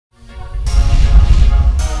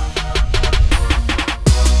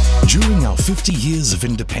During our 50 years of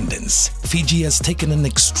independence, Fiji has taken an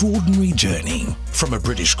extraordinary journey from a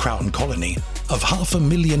British Crown colony of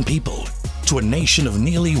 500,000 people to a nation of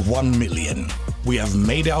nearly 1 million. We have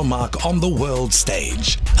made our mark on the world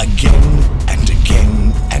stage again and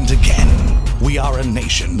again and again. We are a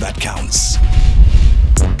nation that counts.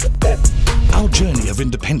 Our journey of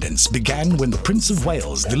independence began when the Prince of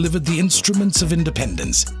Wales delivered the Instruments of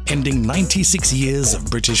Independence, ending 96 years of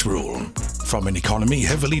British rule. From an economy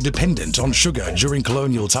heavily dependent on sugar during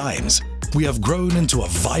colonial times, we have grown into a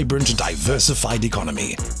vibrant, diversified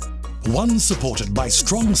economy. One supported by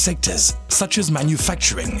strong sectors such as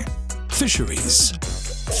manufacturing, fisheries,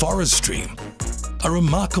 forestry, a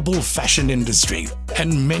remarkable fashion industry,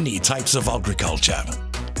 and many types of agriculture.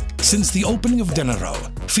 Since the opening of Denaro,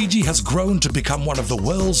 Fiji has grown to become one of the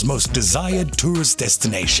world's most desired tourist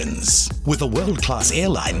destinations, with a world-class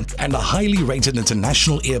airline and a highly rated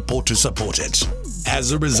international airport to support it.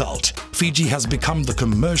 As a result, Fiji has become the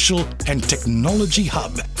commercial and technology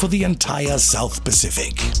hub for the entire South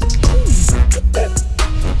Pacific.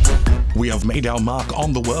 We have made our mark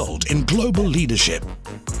on the world in global leadership.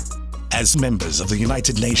 As members of the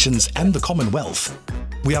United Nations and the Commonwealth,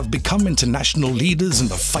 we have become international leaders in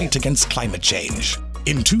the fight against climate change.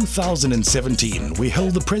 In 2017, we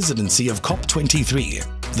held the presidency of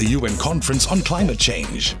COP23, the UN Conference on Climate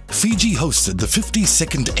Change. Fiji hosted the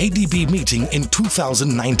 52nd ADB meeting in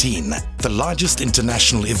 2019, the largest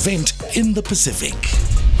international event in the Pacific.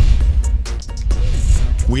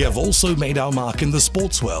 We have also made our mark in the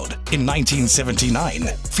sports world. In 1979,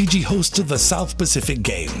 Fiji hosted the South Pacific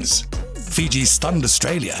Games. Fiji stunned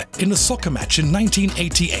Australia in a soccer match in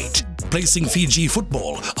 1988, placing Fiji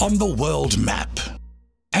football on the world map.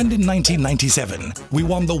 And in 1997, we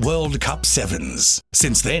won the World Cup Sevens.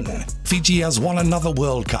 Since then, Fiji has won another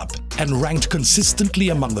World Cup and ranked consistently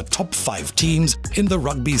among the top 5 teams in the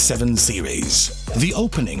Rugby Sevens series. The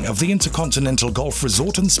opening of the Intercontinental Golf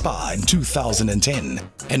Resort and Spa in 2010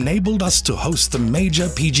 enabled us to host the major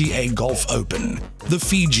PGA Golf Open, the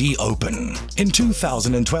Fiji Open. In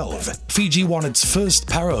 2012, Fiji won its first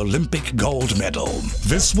Paralympic gold medal.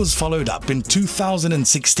 This was followed up in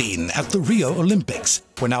 2016 at the Rio Olympics,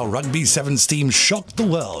 when our Rugby Sevens team shocked the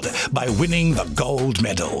world by winning the gold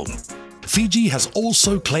medal. Fiji has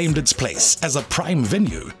also claimed its place as a prime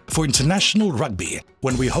venue for international rugby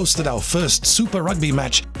when we hosted our first Super Rugby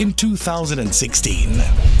match in 2016.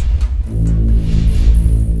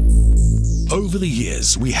 Over the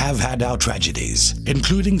years, we have had our tragedies,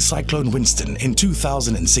 including Cyclone Winston in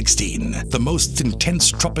 2016, the most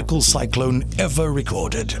intense tropical cyclone ever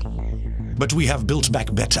recorded. But we have built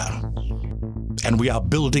back better, and we are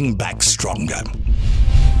building back stronger.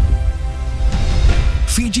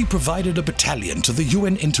 Fiji provided a battalion to the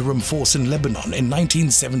UN Interim Force in Lebanon in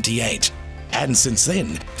 1978, and since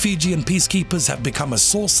then, Fijian peacekeepers have become a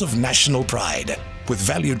source of national pride, with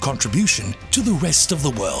valued contribution to the rest of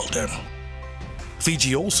the world.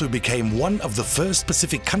 Fiji also became one of the first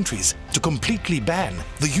Pacific countries to completely ban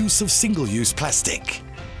the use of single-use plastic.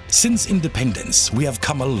 Since independence, we have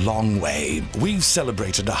come a long way. We've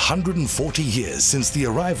celebrated 140 years since the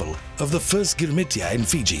arrival of the first Girmitia in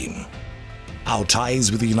Fiji. Our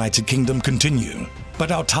ties with the United Kingdom continue,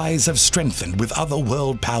 but our ties have strengthened with other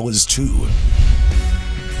world powers too.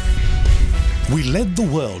 We led the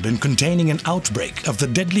world in containing an outbreak of the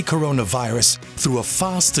deadly coronavirus through a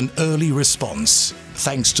fast and early response,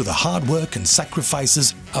 thanks to the hard work and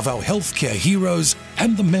sacrifices of our healthcare heroes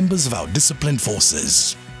and the members of our disciplined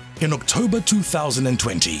forces. In October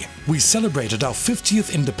 2020, we celebrated our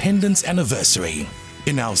 50th independence anniversary.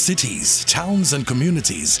 In our cities, towns and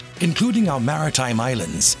communities, including our maritime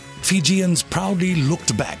islands, Fijians proudly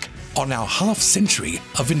looked back on our half-century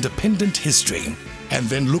of independent history and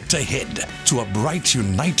then looked ahead to a bright,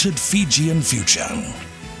 united Fijian future.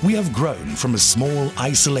 We have grown from a small,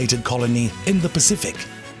 isolated colony in the Pacific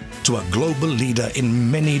to a global leader in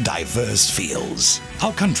many diverse fields.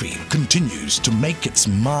 Our country continues to make its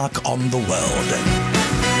mark on the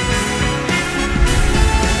world.